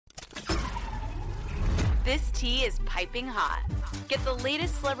This tea is piping hot. Get the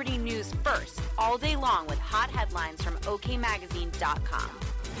latest celebrity news first all day long with hot headlines from okmagazine.com.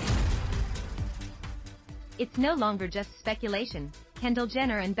 It's no longer just speculation. Kendall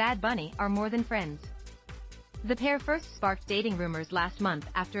Jenner and Bad Bunny are more than friends. The pair first sparked dating rumors last month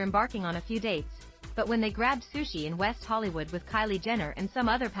after embarking on a few dates, but when they grabbed sushi in West Hollywood with Kylie Jenner and some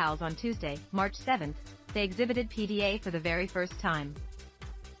other pals on Tuesday, March 7th, they exhibited PDA for the very first time.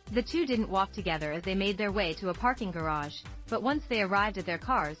 The two didn't walk together as they made their way to a parking garage, but once they arrived at their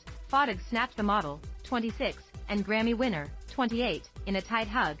cars, Fodog snapped the model, 26, and Grammy winner, 28, in a tight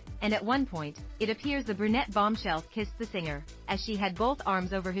hug, and at one point, it appears the brunette bombshell kissed the singer, as she had both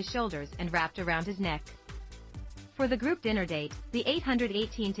arms over his shoulders and wrapped around his neck. For the group dinner date, the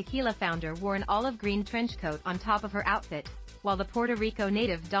 818 Tequila founder wore an olive green trench coat on top of her outfit, while the Puerto Rico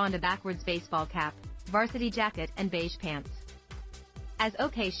native donned a backwards baseball cap, varsity jacket and beige pants. As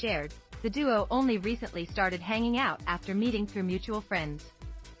OK shared, the duo only recently started hanging out after meeting through mutual friends.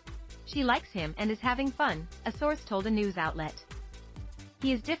 She likes him and is having fun, a source told a news outlet.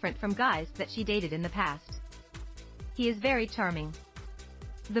 He is different from guys that she dated in the past. He is very charming.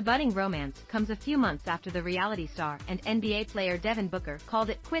 The budding romance comes a few months after the reality star and NBA player Devin Booker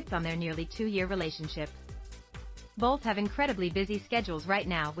called it quits on their nearly 2-year relationship. Both have incredibly busy schedules right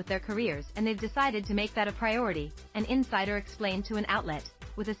now with their careers, and they've decided to make that a priority, an insider explained to an outlet,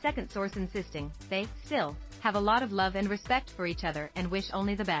 with a second source insisting they, still, have a lot of love and respect for each other and wish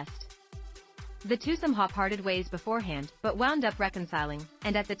only the best. The twosome parted ways beforehand, but wound up reconciling,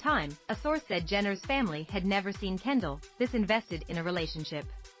 and at the time, a source said Jenner's family had never seen Kendall this invested in a relationship.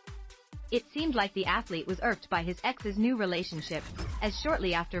 It seemed like the athlete was irked by his ex's new relationship, as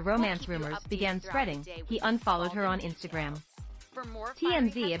shortly after romance rumors began spreading, he unfollowed her on Instagram.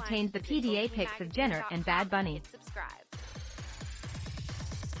 TMZ obtained the PDA pics of Jenner and Bad Bunny.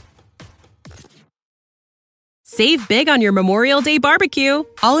 Save big on your Memorial Day barbecue,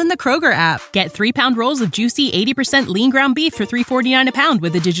 all in the Kroger app. Get 3-pound rolls of juicy 80% lean ground beef for $3.49 a pound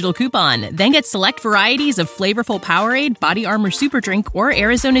with a digital coupon. Then get select varieties of flavorful Powerade, Body Armor Super Drink, or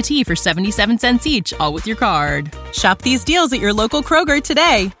Arizona tea for 77 cents each, all with your card. Shop these deals at your local Kroger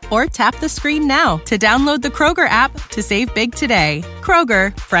today, or tap the screen now to download the Kroger app to save big today.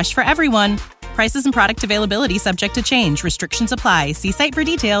 Kroger, fresh for everyone. Prices and product availability subject to change. Restrictions apply. See site for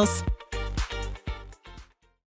details.